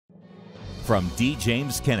from D.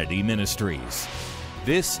 James Kennedy Ministries.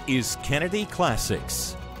 This is Kennedy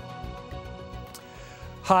Classics.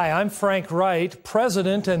 Hi, I'm Frank Wright,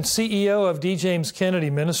 President and CEO of D. James Kennedy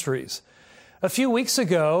Ministries. A few weeks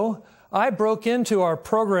ago, I broke into our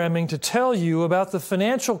programming to tell you about the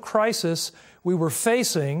financial crisis we were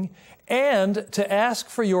facing and to ask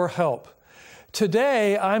for your help.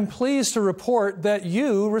 Today, I'm pleased to report that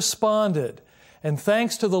you responded. And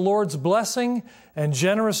thanks to the Lord's blessing and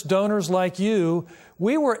generous donors like you,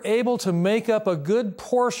 we were able to make up a good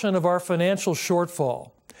portion of our financial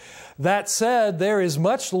shortfall. That said, there is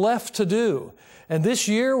much left to do, and this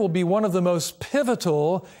year will be one of the most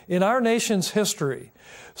pivotal in our nation's history.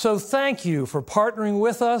 So thank you for partnering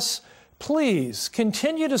with us. Please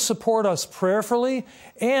continue to support us prayerfully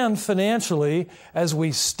and financially as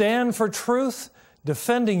we stand for truth,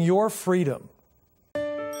 defending your freedom.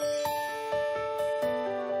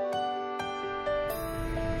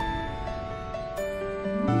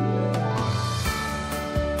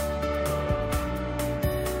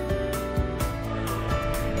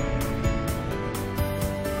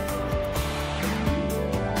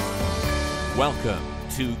 Welcome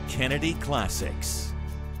to Kennedy Classics.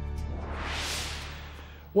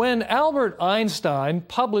 When Albert Einstein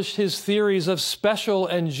published his theories of special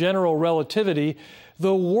and general relativity,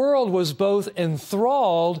 the world was both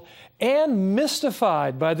enthralled and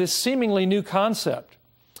mystified by this seemingly new concept.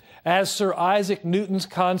 As Sir Isaac Newton's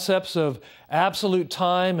concepts of absolute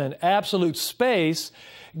time and absolute space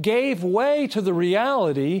gave way to the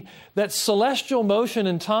reality that celestial motion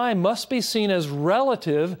and time must be seen as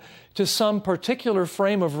relative to some particular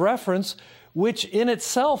frame of reference, which in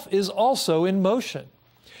itself is also in motion.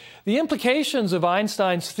 The implications of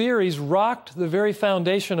Einstein's theories rocked the very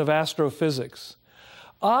foundation of astrophysics.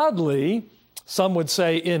 Oddly, some would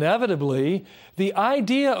say inevitably, the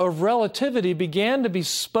idea of relativity began to be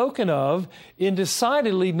spoken of in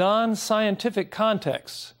decidedly non-scientific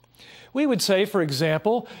contexts. We would say, for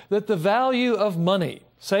example, that the value of money,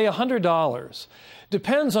 say $100,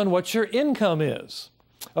 depends on what your income is.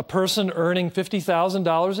 A person earning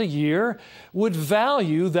 $50,000 a year would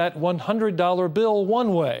value that $100 bill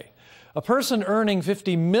one way. A person earning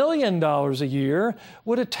 $50 million a year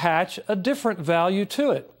would attach a different value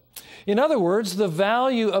to it. In other words, the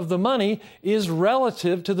value of the money is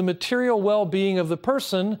relative to the material well-being of the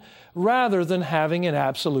person rather than having an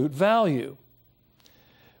absolute value.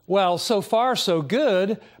 Well, so far so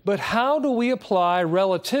good, but how do we apply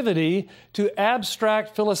relativity to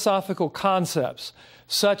abstract philosophical concepts,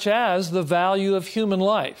 such as the value of human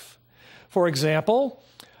life? For example,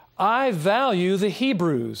 I value the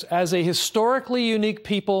Hebrews as a historically unique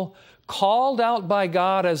people called out by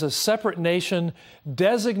God as a separate nation,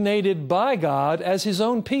 designated by God as His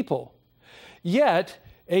own people. Yet,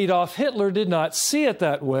 Adolf Hitler did not see it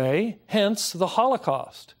that way, hence the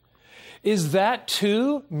Holocaust. Is that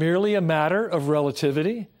too merely a matter of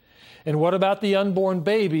relativity? And what about the unborn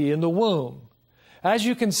baby in the womb? As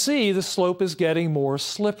you can see, the slope is getting more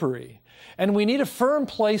slippery, and we need a firm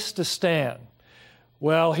place to stand.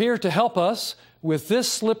 Well, here to help us with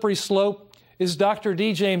this slippery slope is Dr.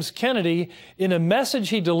 D. James Kennedy in a message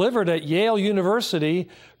he delivered at Yale University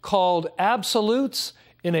called Absolutes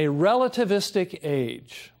in a Relativistic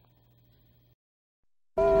Age.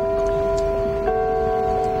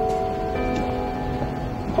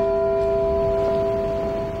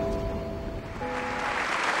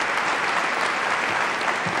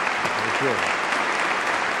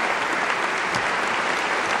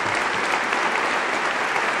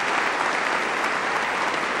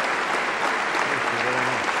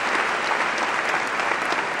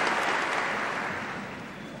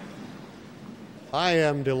 I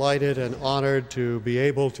am delighted and honored to be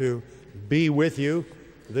able to be with you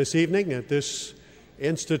this evening at this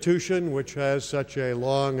institution which has such a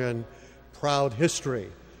long and proud history,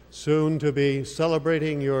 soon to be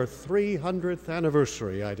celebrating your 300th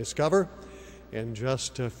anniversary, I discover, in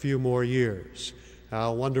just a few more years.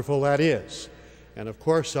 How wonderful that is. And of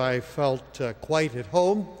course, I felt quite at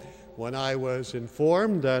home when I was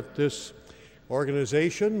informed that this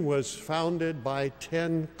organization was founded by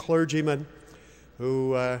 10 clergymen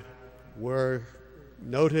who were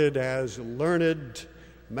noted as learned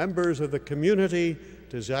members of the community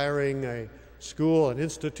desiring a school, an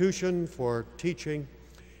institution for teaching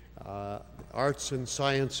arts and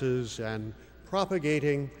sciences and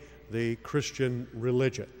propagating the Christian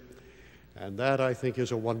religion. And that, I think,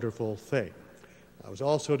 is a wonderful thing. I was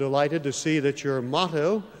also delighted to see that your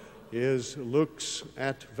motto is Lux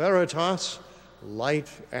et Veritas,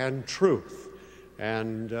 light and truth.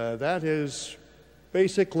 And that is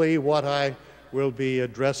basically what I will be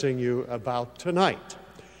addressing you about tonight.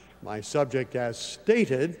 My subject, as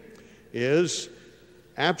stated, is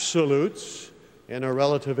absolutes in a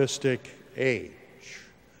relativistic age.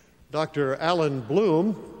 Dr. Alan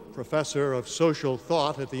Bloom, professor of social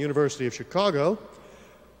thought at the University of Chicago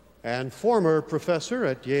and former professor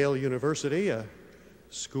at Yale University, a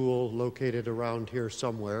school located around here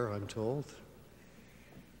somewhere, I'm told,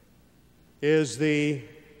 is the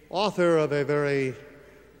author of a very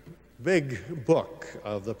big book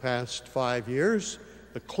of the past 5 years,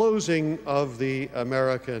 The Closing of the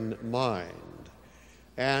American Mind.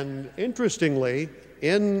 And interestingly,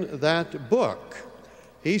 in that book,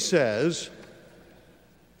 he says,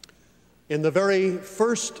 in the very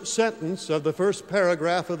first sentence of the first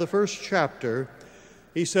paragraph of the first chapter,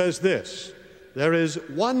 he says this: "There is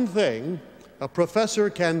one thing a professor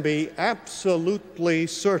can be absolutely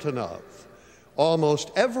certain of.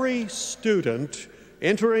 Almost every student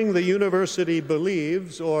entering the university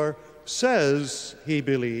believes or says he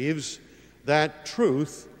believes that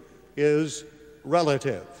truth is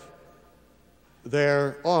relative.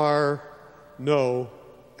 There are no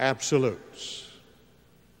absolutes."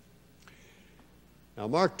 Now,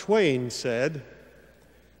 Mark Twain said,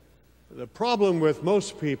 "The problem with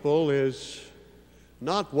most people is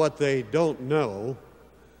not what they don't know,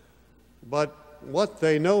 but what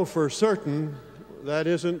they know for certain that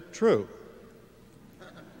isn't true."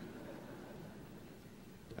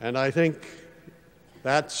 And I think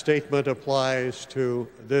that statement applies to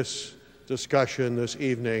this discussion this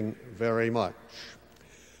evening very much.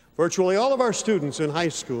 Virtually all of our students in high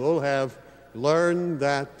school have learned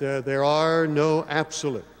that there are no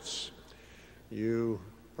absolutes. You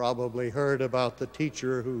probably heard about the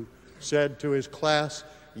teacher who said to his class,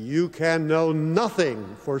 "You can know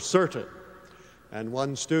nothing for certain." And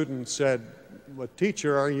one student said, "But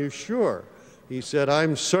teacher, are you sure?" He said,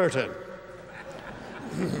 "I'm certain."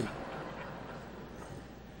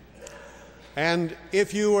 And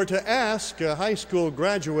if you were to ask a high school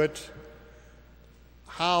graduate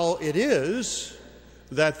how it is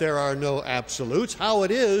that there are no absolutes, how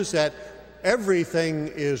it is that everything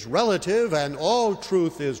is relative and all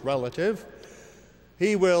truth is relative,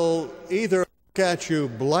 he will either look at you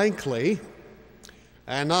blankly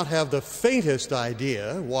and not have the faintest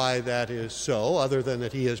idea why that is so, other than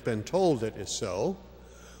that he has been told it is so,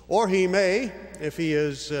 or he may, if he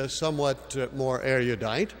is somewhat more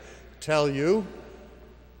erudite, tell you,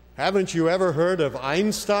 "Haven't you ever heard of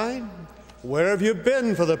Einstein? Where have you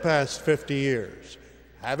been for the past 50 years?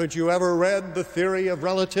 Haven't you ever read the theory of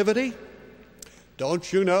relativity?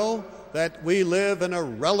 Don't you know that we live in a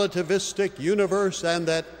relativistic universe and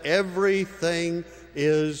that everything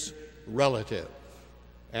is relative?"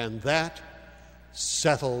 And that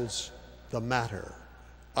settles the matter.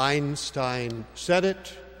 Einstein said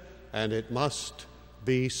it, and it must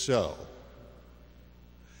be so.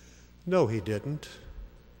 No, he didn't.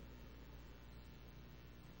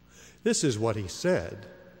 This is what he said: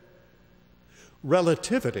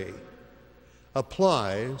 relativity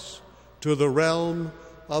applies to the realm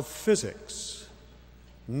of physics,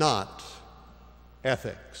 not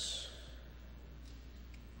ethics.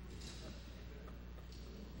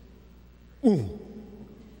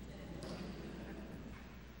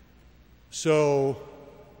 So,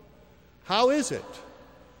 how is it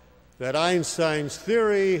that Einstein's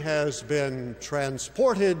theory has been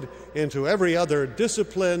transported into every other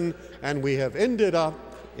discipline, and we have ended up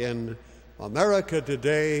in America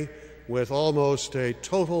today with almost a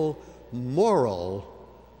total moral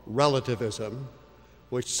relativism,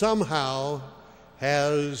 which somehow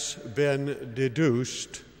has been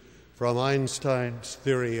deduced from Einstein's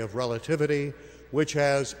theory of relativity, which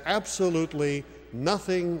has absolutely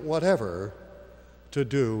nothing whatever to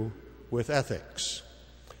do with ethics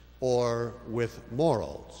or with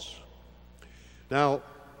morals? Now,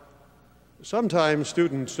 sometimes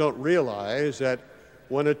students don't realize that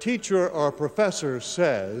when a teacher or a professor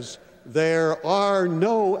says there are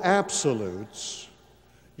no absolutes,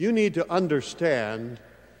 you need to understand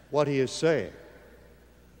what he is saying.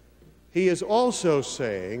 He is also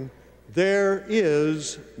saying there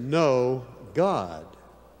is no God.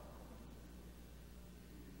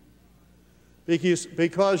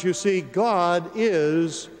 Because you see, God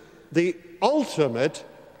is the ultimate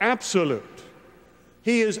absolute.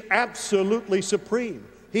 He is absolutely supreme.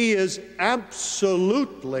 He is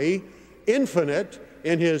absolutely infinite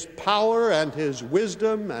in his power and his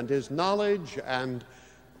wisdom and his knowledge and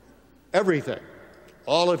everything,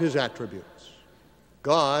 all of his attributes.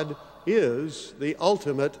 God is the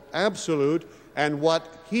ultimate absolute, and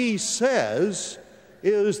what he says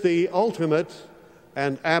is the ultimate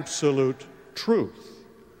and absolute truth.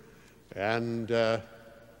 And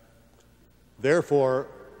therefore,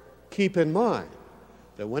 keep in mind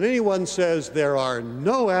that when anyone says there are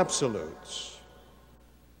no absolutes,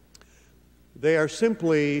 they are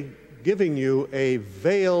simply giving you a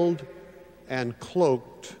veiled and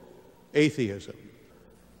cloaked atheism.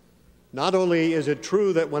 Not only is it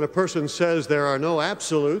true that when a person says there are no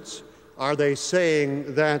absolutes, are they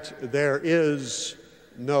saying that there is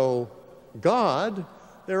no God,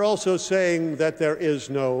 they're also saying that there is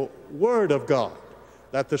no Word of God,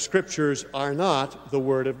 that the Scriptures are not the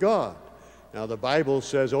Word of God. Now, the Bible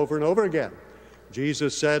says over and over again,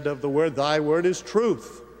 Jesus said of the Word, "Thy word is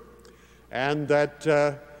truth," and that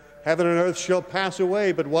heaven and earth shall pass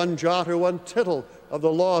away, but one jot or one tittle of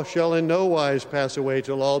the law shall in no wise pass away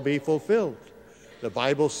till all be fulfilled. The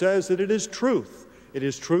Bible says that it is truth. It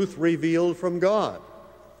is truth revealed from God.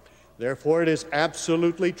 Therefore, it is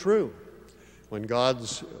absolutely true. When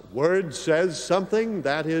God's Word says something,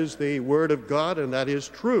 that is the Word of God, and that is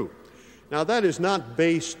true. Now, that is not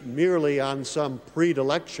based merely on some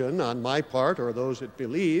predilection on my part or those that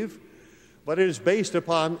believe, but it is based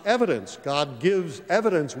upon evidence. God gives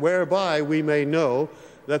evidence whereby we may know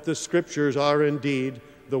that the Scriptures are indeed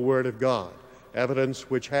the Word of God, evidence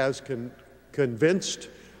which has convinced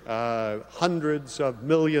hundreds of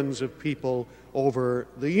millions of people over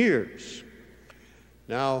the years.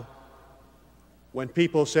 Now, when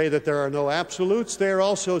people say that there are no absolutes, they are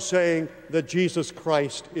also saying that Jesus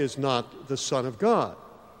Christ is not the Son of God.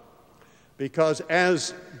 Because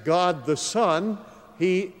as God the Son,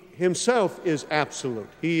 He Himself is absolute.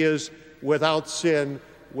 He is without sin,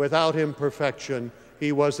 without imperfection.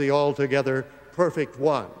 He was the altogether perfect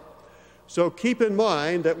one. So keep in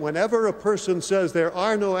mind that whenever a person says there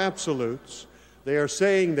are no absolutes, they are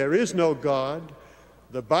saying there is no God,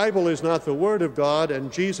 the Bible is not the Word of God,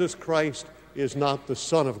 and Jesus Christ is not the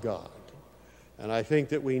Son of God. And I think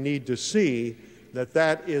that we need to see that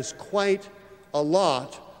that is quite a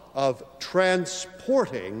lot of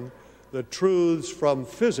transporting the truths from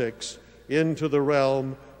physics into the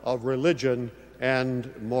realm of religion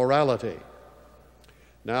and morality.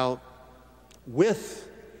 Now, with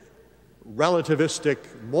relativistic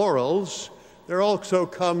morals, there also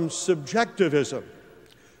comes subjectivism.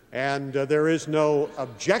 And there is no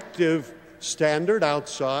objective standard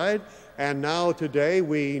outside. And now today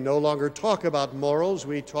we no longer talk about morals,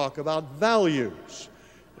 we talk about values,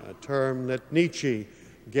 a term that Nietzsche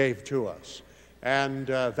gave to us. And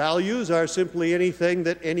values are simply anything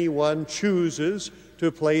that anyone chooses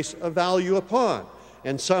to place a value upon.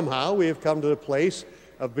 And somehow we have come to the place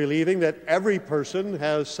of believing that every person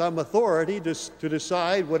has some authority to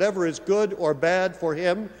decide whatever is good or bad for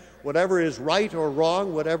him, whatever is right or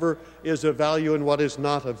wrong, whatever is of value and what is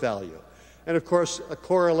not of value. And of course, a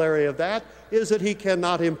corollary of that is that he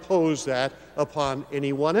cannot impose that upon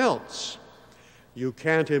anyone else. You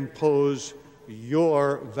can't impose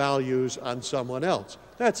your values on someone else.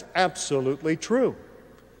 That's absolutely true,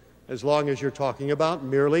 as long as you're talking about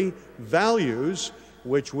merely values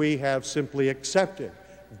which we have simply accepted.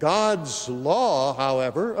 God's law,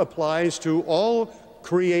 however, applies to all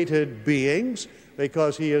created beings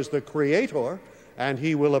because He is the Creator, and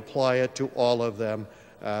He will apply it to all of them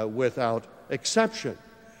without exception.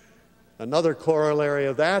 Another corollary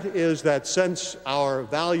of that is that since our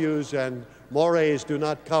values and mores do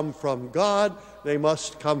not come from God, they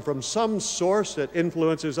must come from some source that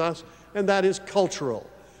influences us, and that is cultural.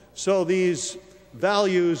 So these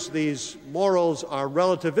values, these morals are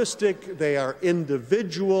relativistic, they are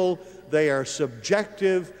individual, they are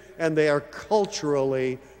subjective, and they are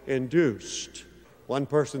culturally induced. One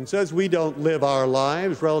person says, we don't live our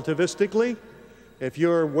lives relativistically. If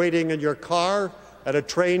you're waiting in your car at a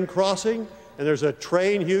train crossing and there's a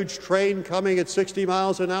huge train coming at 60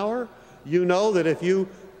 miles an hour, you know that if you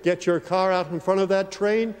get your car out in front of that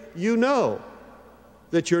train, you know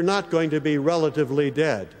that you're not going to be relatively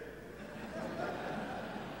dead.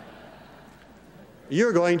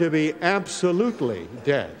 You're going to be absolutely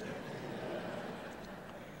dead.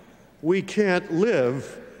 We can't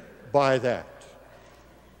live by that.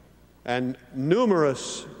 And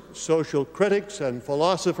numerous social critics and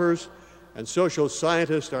philosophers and social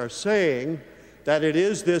scientists are saying that it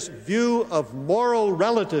is this view of moral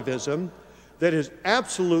relativism that is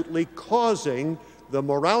absolutely causing the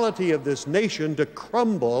morality of this nation to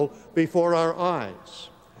crumble before our eyes.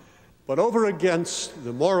 But over against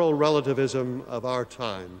the moral relativism of our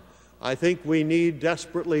time, I think we need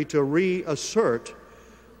desperately to reassert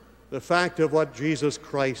the fact of what Jesus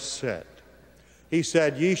Christ said. He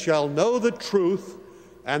said, "Ye shall know the truth,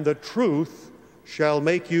 and the truth shall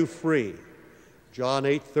make you free." John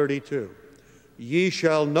 8:32. Ye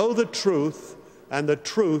shall know the truth, and the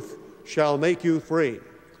truth shall make you free.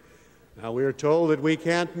 Now, we are told that we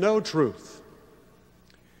can't know truth,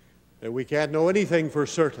 that we can't know anything for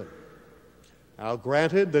certain. Now,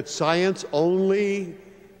 granted that science only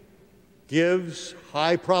gives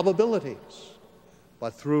high probabilities,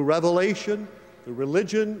 but through revelation, through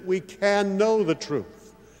religion, we can know the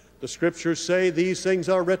truth. The Scriptures say these things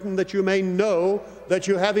are written that you may know that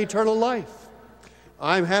you have eternal life.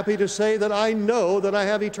 I'm happy to say that I know that I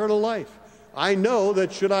have eternal life. I know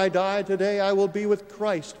that should I die today, I will be with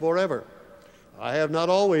Christ forever. I have not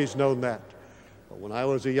always known that. But when I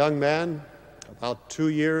was a young man, about 2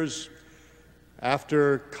 years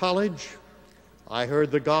after college, I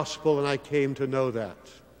heard the gospel and I came to know that.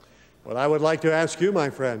 What I would like to ask you, my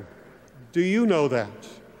friend, do you know that?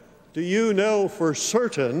 Do you know for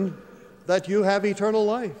certain that you have eternal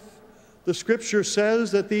life? The Scripture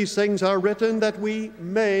says that these things are written that we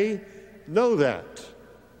may know that.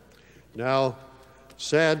 Now,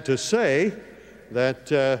 sad to say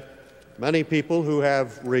that many people who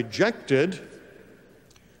have rejected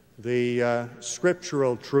the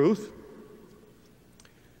scriptural truth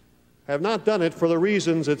have not done it for the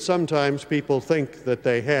reasons that sometimes people think that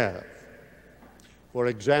they have. For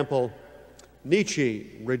example,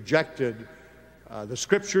 Nietzsche rejected the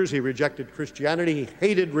Scriptures, he rejected Christianity, he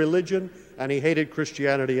hated religion, and he hated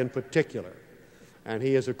Christianity in particular. And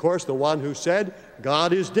he is, of course, the one who said,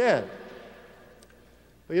 God is dead.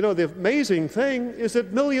 But you know, the amazing thing is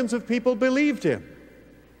that millions of people believed him.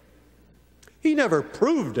 He never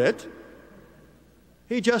proved it.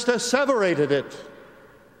 He just asseverated it.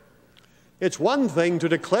 It's one thing to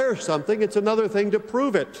declare something, it's another thing to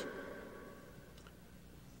prove it.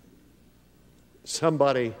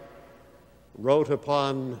 Somebody wrote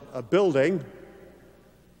upon a building,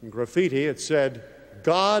 in graffiti, it said,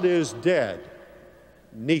 God is dead,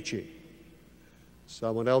 Nietzsche.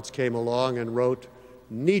 Someone else came along and wrote,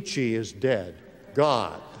 Nietzsche is dead,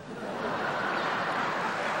 God.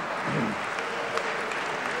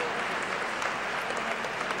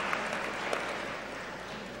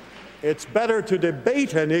 It's better to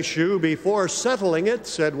debate an issue before settling it,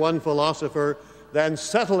 said one philosopher, than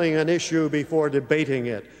settling an issue before debating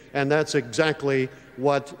it. And that's exactly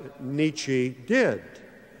what Nietzsche did.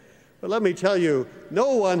 But let me tell you,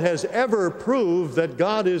 no one has ever proved that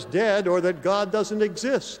God is dead or that God doesn't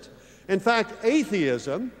exist. In fact,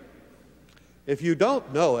 atheism, if you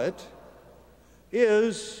don't know it,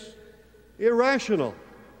 is irrational.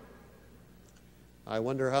 I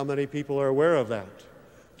wonder how many people are aware of that.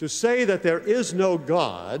 To say that there is no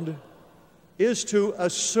God is to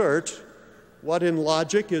assert what in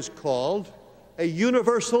logic is called a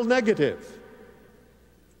universal negative.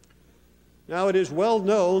 Now, it is well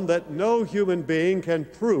known that no human being can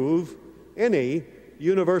prove any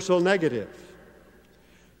universal negative.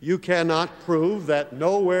 You cannot prove that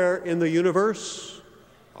nowhere in the universe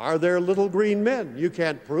are there little green men. You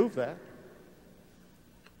can't prove that.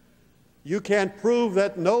 You can't prove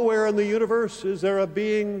that nowhere in the universe is there a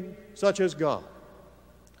being such as God.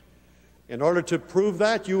 In order to prove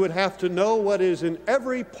that, you would have to know what is in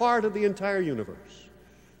every part of the entire universe,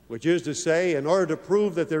 which is to say, in order to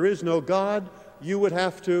prove that there is no God, you would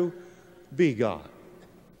have to be God.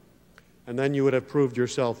 And then you would have proved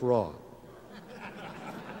yourself wrong.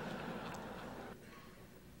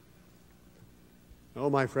 No,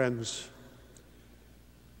 my friends,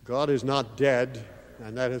 God is not dead,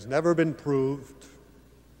 and that has never been proved.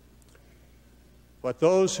 But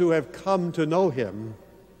those who have come to know him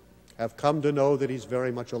have come to know that he's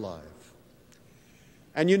very much alive.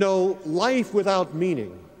 And you know, life without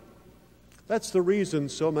meaning, that's the reason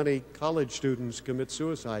so many college students commit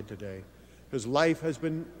suicide today, because life has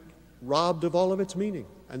been robbed of all of its meaning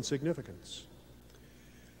and significance.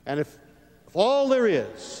 And if all there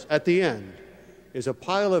is at the end is a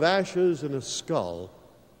pile of ashes and a skull,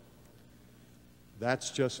 that's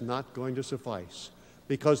just not going to suffice,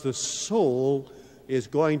 because the soul is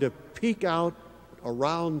going to peek out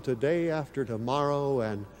around today after tomorrow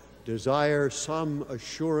and desire some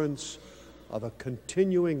assurance of a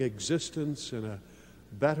continuing existence in a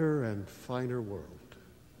better and finer world.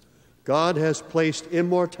 God has placed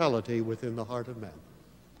immortality within the heart of man,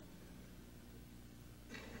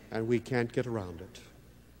 and we can't get around it.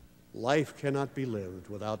 Life cannot be lived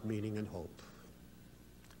without meaning and hope.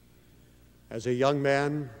 As a young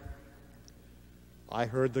man, I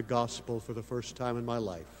heard the gospel for the first time in my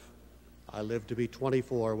life. I lived to be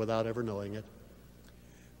 24 without ever knowing it.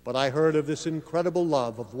 But I heard of this incredible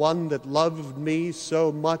love of one that loved me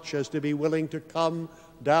so much as to be willing to come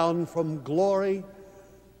down from glory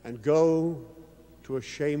and go to a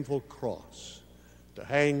shameful cross, to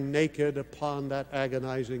hang naked upon that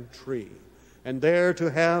agonizing tree, and there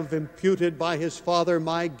to have imputed by his Father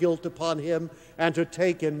my guilt upon him, and to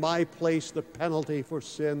take in my place the penalty for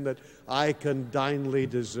sin that I condignly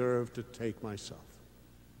deserve to take myself.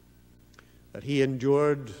 That he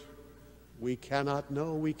endured, we cannot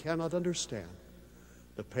know, we cannot understand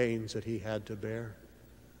the pains that he had to bear,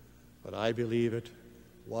 but I believe it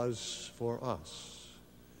was for us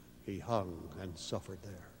he hung and suffered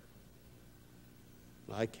there.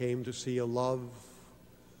 I came to see a love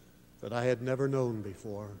that I had never known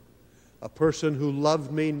before, a person who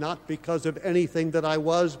loved me not because of anything that I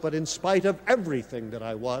was, but in spite of everything that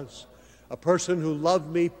I was, a person who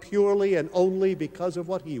loved me purely and only because of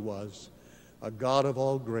what he was, a God of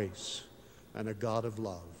all grace and a God of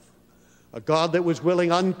love, a God that was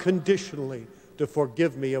willing unconditionally to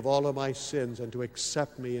forgive me of all of my sins and to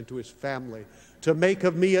accept me into his family, to make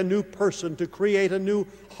of me a new person, to create a new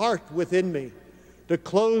heart within me, to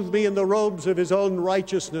clothe me in the robes of his own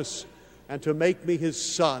righteousness, and to make me his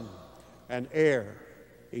son and heir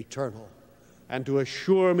eternal, and to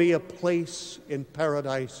assure me a place in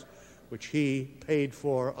paradise which he paid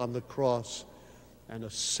for on the cross and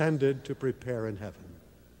ascended to prepare in heaven.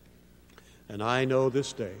 And I know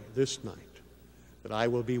this day, this night, that I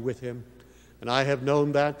will be with him, and I have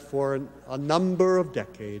known that for a number of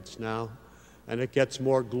decades now, and it gets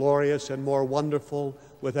more glorious and more wonderful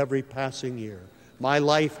with every passing year. My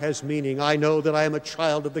life has meaning. I know that I am a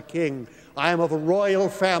child of the King. I am of a royal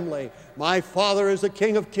family. My Father is the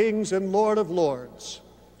King of kings and Lord of lords.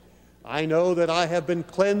 I know that I have been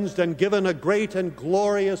cleansed and given a great and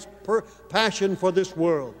glorious passion for this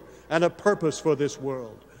world and a purpose for this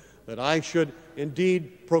world, that I should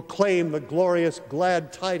indeed proclaim the glorious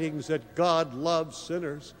glad tidings that God loves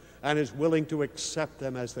sinners and is willing to accept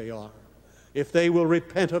them as they are, if they will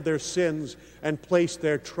repent of their sins and place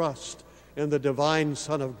their trust in the divine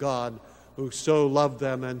Son of God, who so loved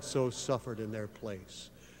them and so suffered in their place.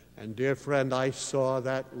 And dear friend, I saw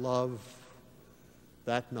that love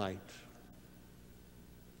that night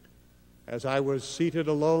as I was seated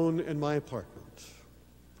alone in my apartment,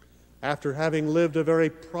 after having lived a very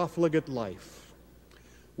profligate life,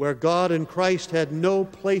 where God and Christ had no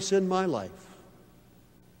place in my life.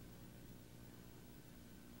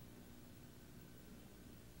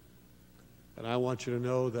 And I want you to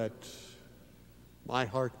know that my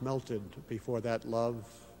heart melted before that love,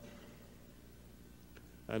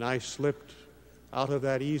 and I slipped out of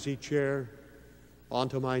that easy chair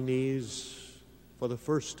onto my knees for the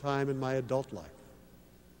first time in my adult life.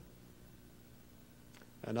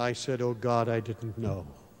 And I said, "Oh God, I didn't know.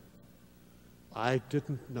 I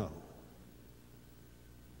didn't know.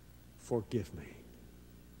 Forgive me.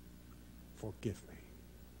 Forgive me.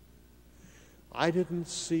 I didn't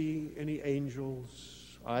see any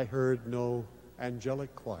angels. I heard no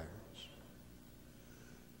angelic choirs.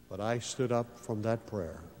 But I stood up from that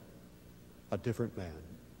prayer a different man.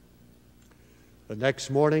 The next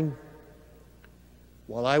morning,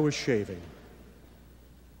 while I was shaving,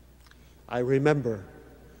 I remember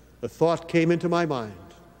the thought came into my mind: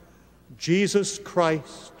 Jesus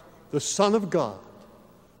Christ, the Son of God,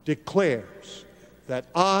 declares that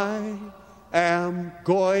I am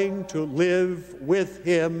going to live with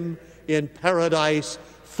him in paradise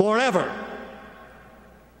forever.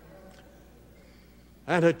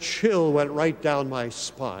 And a chill went right down my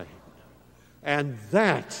spine. And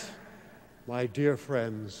that, my dear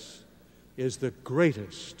friends, is the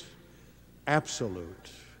greatest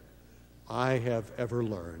absolute I have ever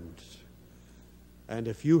learned. And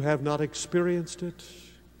if you have not experienced it,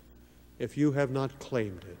 if you have not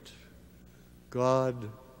claimed it, God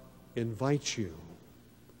invites you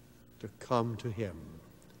to come to him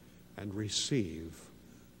and receive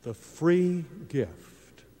the free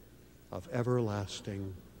gift of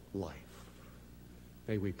everlasting life.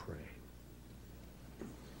 May we pray.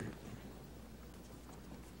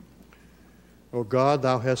 O God,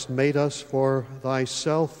 thou hast made us for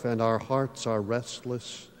thyself, and our hearts are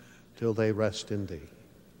restless till they rest in thee.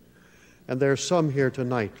 And there are some here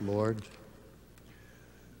tonight, Lord,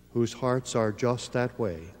 whose hearts are just that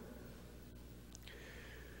way.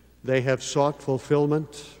 They have sought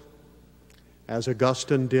fulfillment, as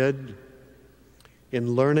Augustine did,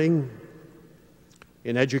 in learning,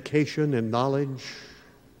 in education, in knowledge,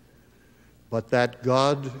 but that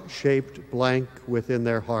God-shaped blank within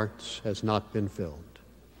their hearts has not been filled.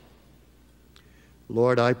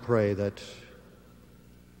 Lord, I pray that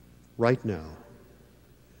right now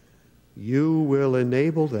you will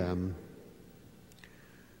enable them,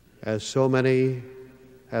 as so many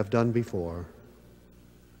have done before,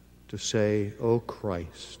 to say, "O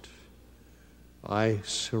Christ, I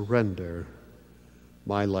surrender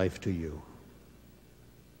my life to you."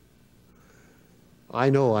 I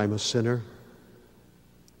know I'm a sinner.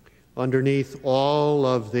 Underneath all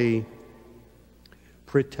of the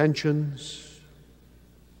pretensions,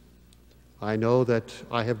 I know that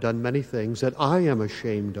I have done many things that I am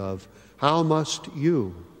ashamed of. How must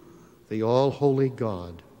you, the all-holy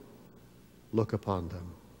God, look upon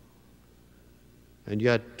them? And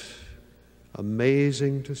yet,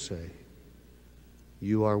 amazing to say,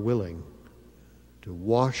 you are willing to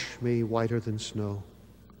wash me whiter than snow,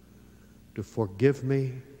 to forgive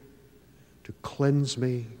me, to cleanse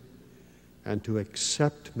me, and to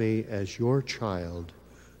accept me as your child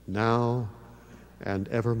now and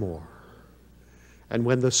evermore. And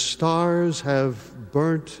when the stars have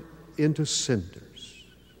burnt into cinders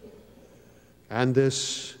and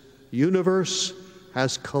this universe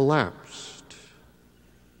has collapsed,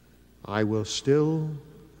 I will still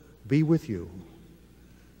be with you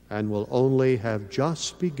and will only have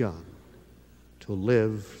just begun to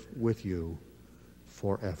live with you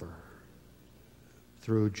forever.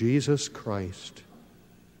 Through Jesus Christ,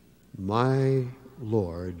 my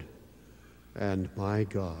Lord and my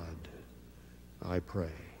God, I pray.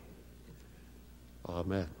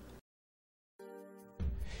 Amen.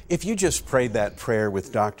 If you just prayed that prayer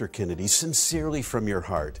with Dr. Kennedy sincerely from your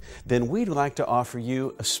heart, then we'd like to offer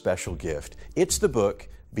you a special gift. It's the book,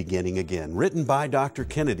 Beginning Again, written by Dr.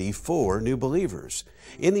 Kennedy for new believers.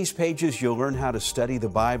 In these pages, you'll learn how to study the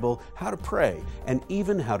Bible, how to pray, and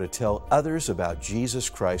even how to tell others about Jesus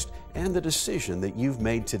Christ and the decision that you've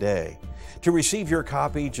made today. To receive your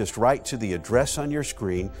copy, just write to the address on your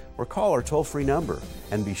screen or call our toll-free number,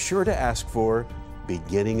 and be sure to ask for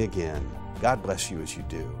Beginning Again. God bless you as you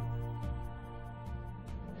do.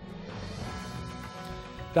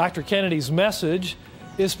 Dr. Kennedy's message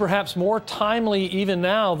is perhaps more timely even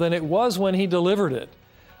now than it was when he delivered it.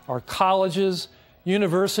 Our colleges,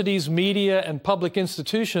 universities, media, and public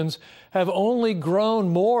institutions have only grown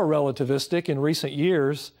more relativistic in recent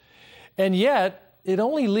years, and yet it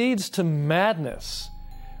only leads to madness.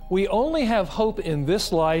 We only have hope in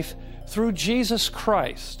this life through Jesus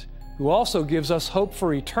Christ, who also gives us hope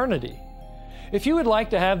for eternity. If you would like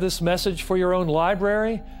to have this message for your own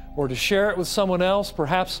library or to share it with someone else,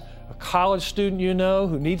 perhaps a college student you know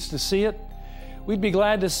who needs to see it, we'd be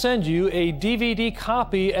glad to send you a DVD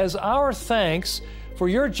copy as our thanks for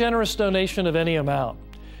your generous donation of any amount.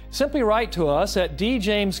 Simply write to us at D.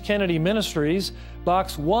 James Kennedy Ministries,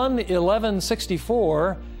 Box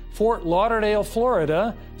 11164, Fort Lauderdale,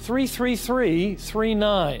 Florida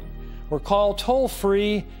 33339, or call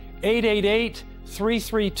toll-free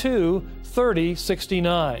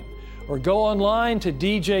 888-332-3069, or go online to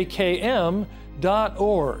djkm.org.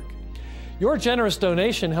 Your generous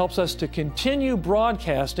donation helps us to continue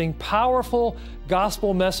broadcasting powerful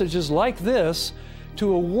gospel messages like this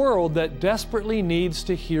to a world that desperately needs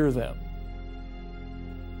to hear them.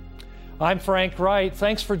 I'm Frank Wright.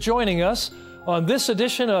 Thanks for joining us on this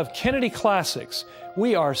edition of Kennedy Classics.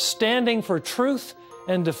 We are standing for truth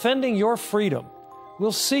and defending your freedom.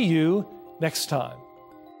 We'll see you next time.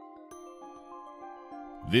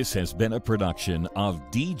 This has been a production of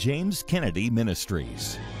D. James Kennedy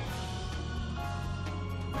Ministries.